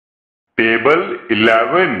Table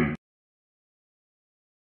 11.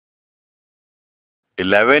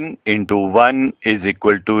 11 into 1 is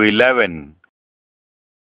equal to 11.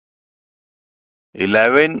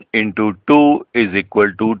 11 into 2 is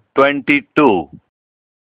equal to 22.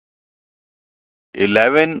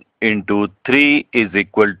 11 into 3 is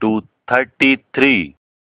equal to 33.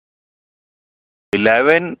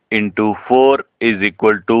 11 into 4 is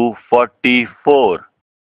equal to 44.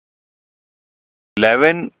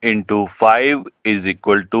 11 into 5 is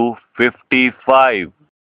equal to 55.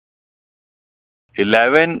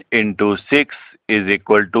 11 into 6 is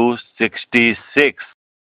equal to 66.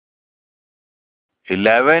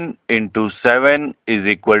 11 into 7 is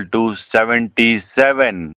equal to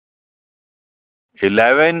 77.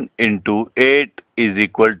 11 into 8 is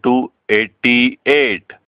equal to 88.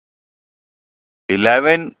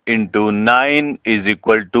 11 into 9 is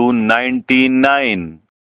equal to 99.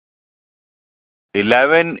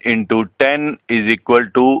 11 into 10 is equal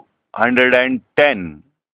to 110.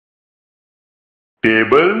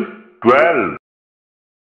 Table 12.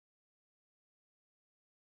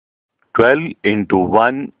 12 into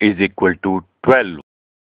 1 is equal to 12.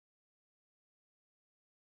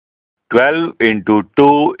 12 into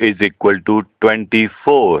 2 is equal to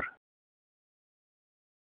 24.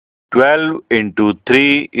 12 into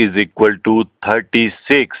 3 is equal to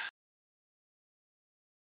 36.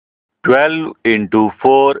 12 into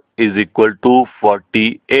 4 is equal to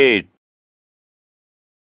 48.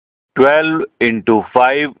 12 into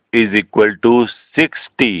 5 is equal to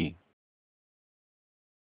 60.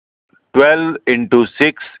 12 into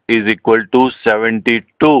 6 is equal to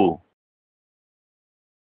 72.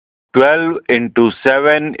 12 into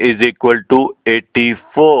 7 is equal to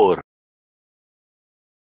 84.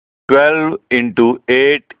 12 into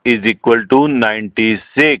 8 is equal to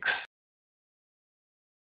 96.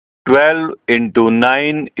 12 into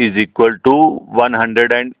 9 is equal to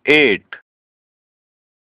 108.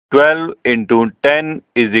 12 into 10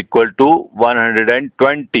 is equal to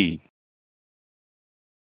 120.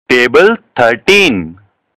 Table 13.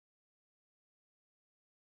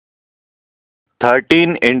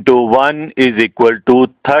 13 into 1 is equal to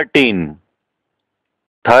 13.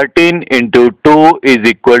 13 into 2 is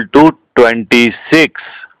equal to 26.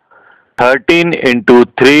 13 into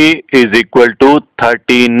 3 is equal to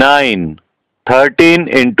 39. 13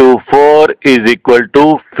 into 4 is equal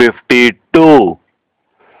to 52.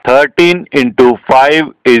 13 into 5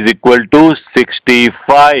 is equal to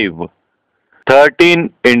 65.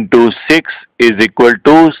 13 into 6 is equal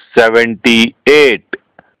to 78.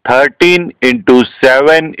 13 into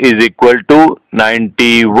 7 is equal to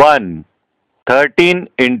 91. 13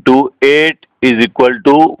 into 8 is equal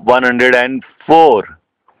to 104.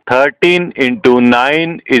 13 into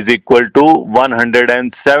 9 is equal to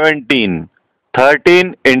 117.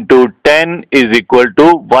 13 into 10 is equal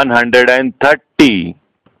to 130.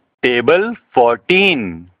 Table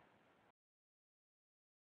 14.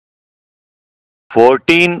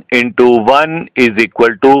 14 into 1 is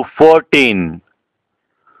equal to 14.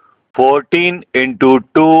 14 into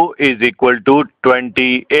 2 is equal to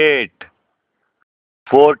 28.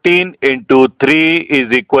 14 into 3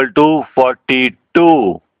 is equal to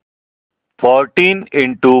 42. 14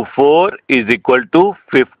 into 4 is equal to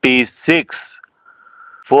 56.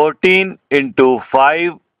 14 into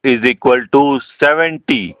 5 is equal to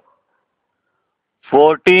 70.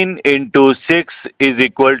 14 into 6 is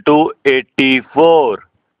equal to 84.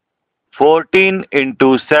 14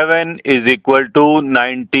 into 7 is equal to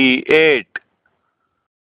 98.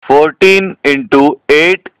 14 into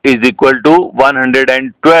 8 is equal to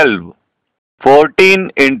 112.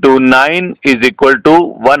 14 into 9 is equal to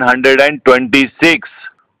 126.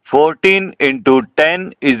 14 into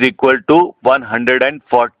 10 is equal to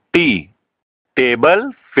 140.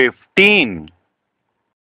 Table 15.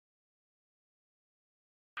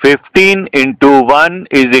 15 into 1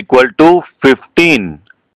 is equal to 15.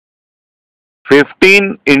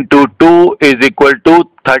 15 into 2 is equal to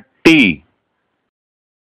 30.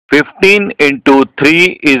 15 into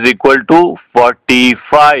 3 is equal to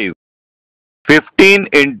 45. 15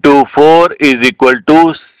 into 4 is equal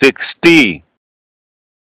to 60.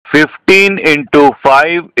 15 into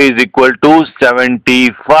 5 is equal to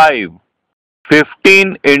 75.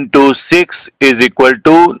 15 into 6 is equal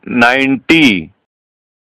to 90.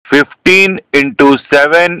 15 into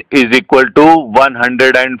 7 is equal to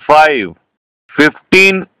 105.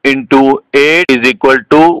 15 into 8 is equal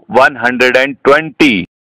to 120.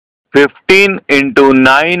 15 into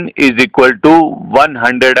 9 is equal to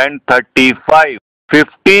 135.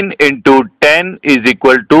 15 into 10 is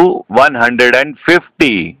equal to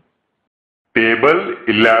 150. Table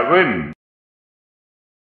 11.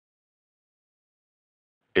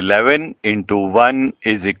 11 into 1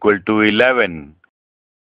 is equal to 11.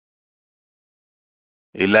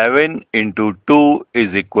 11 into 2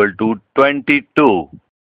 is equal to 22.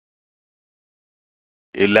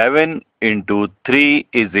 11 into 3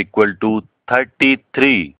 is equal to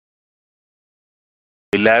 33.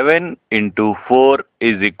 11 into 4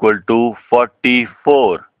 is equal to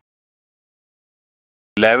 44.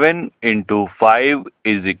 11 into 5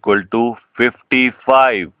 is equal to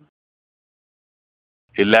 55.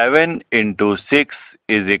 11 into 6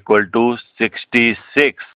 is equal to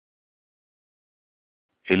 66.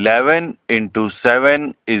 11 into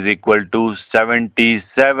 7 is equal to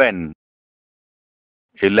 77.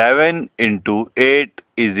 11 into 8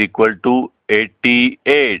 is equal to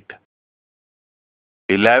 88.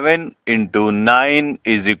 11 into 9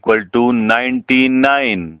 is equal to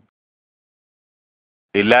 99.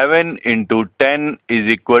 11 into 10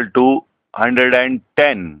 is equal to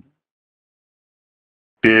 110.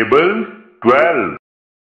 Table 12.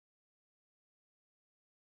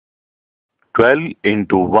 12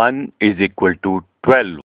 into 1 is equal to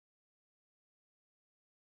 12.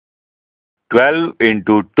 12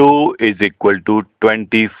 into 2 is equal to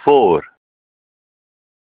 24.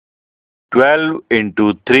 12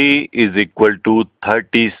 into 3 is equal to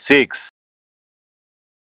 36.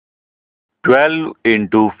 12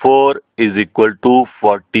 into 4 is equal to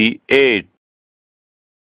 48.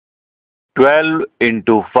 12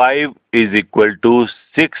 into 5 is equal to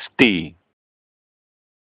 60.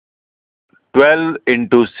 12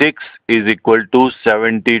 into 6 is equal to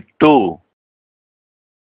 72.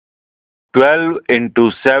 12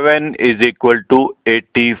 into 7 is equal to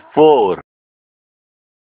 84.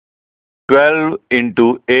 12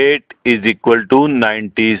 into 8 is equal to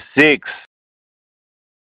 96.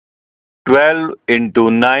 12 into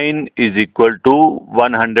 9 is equal to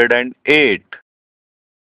 108.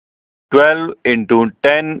 12 into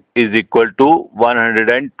 10 is equal to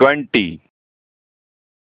 120.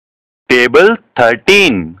 Table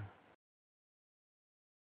 13.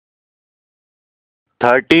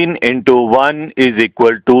 13 into 1 is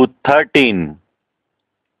equal to 13.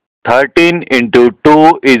 13 into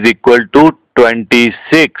 2 is equal to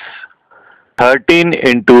 26. 13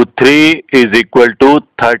 into 3 is equal to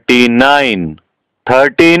 39.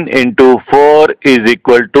 13 into 4 is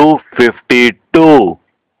equal to 52.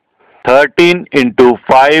 13 into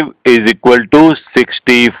 5 is equal to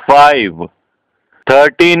 65.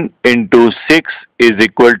 13 into 6 is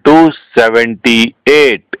equal to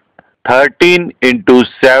 78. 13 into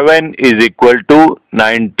 7 is equal to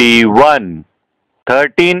 91.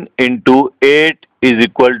 13 into 8 is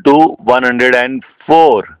equal to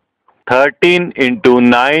 104. 13 into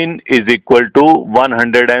 9 is equal to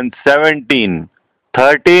 117.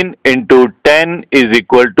 13 into 10 is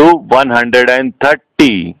equal to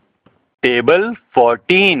 130. Table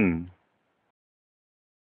 14.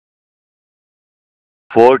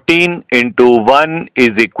 14 into 1 is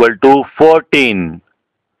equal to 14.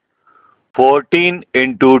 14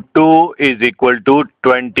 into 2 is equal to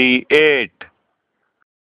 28.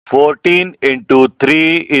 14 into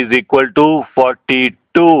 3 is equal to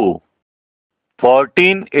 42.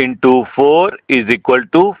 14 into 4 is equal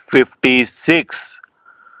to 56.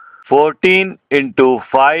 14 into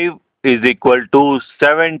 5 is equal to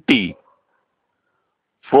 70.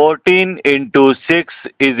 14 into 6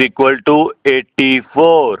 is equal to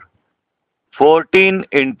 84. 14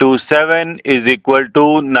 into 7 is equal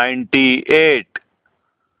to 98.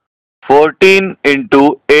 14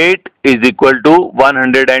 into 8 is equal to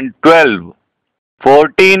 112.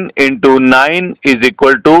 14 into 9 is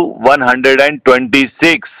equal to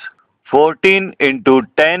 126. 14 into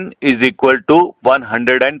 10 is equal to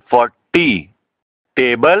 140.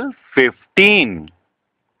 Table 15.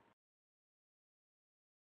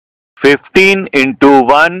 15 into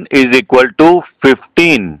 1 is equal to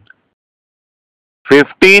 15.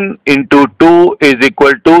 15 into 2 is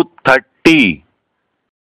equal to 30.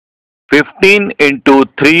 15 into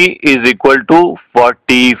 3 is equal to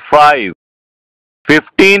 45.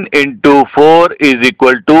 15 into 4 is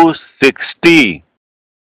equal to 60.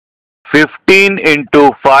 15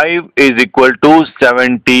 into 5 is equal to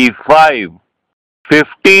 75.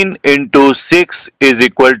 15 into 6 is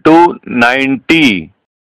equal to 90.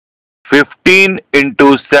 15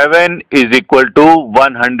 into 7 is equal to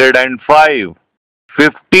 105.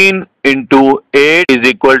 15 into 8 is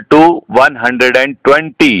equal to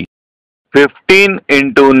 120. 15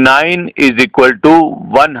 into 9 is equal to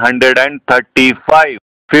 135.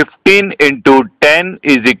 15 into 10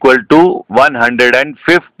 is equal to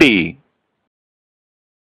 150.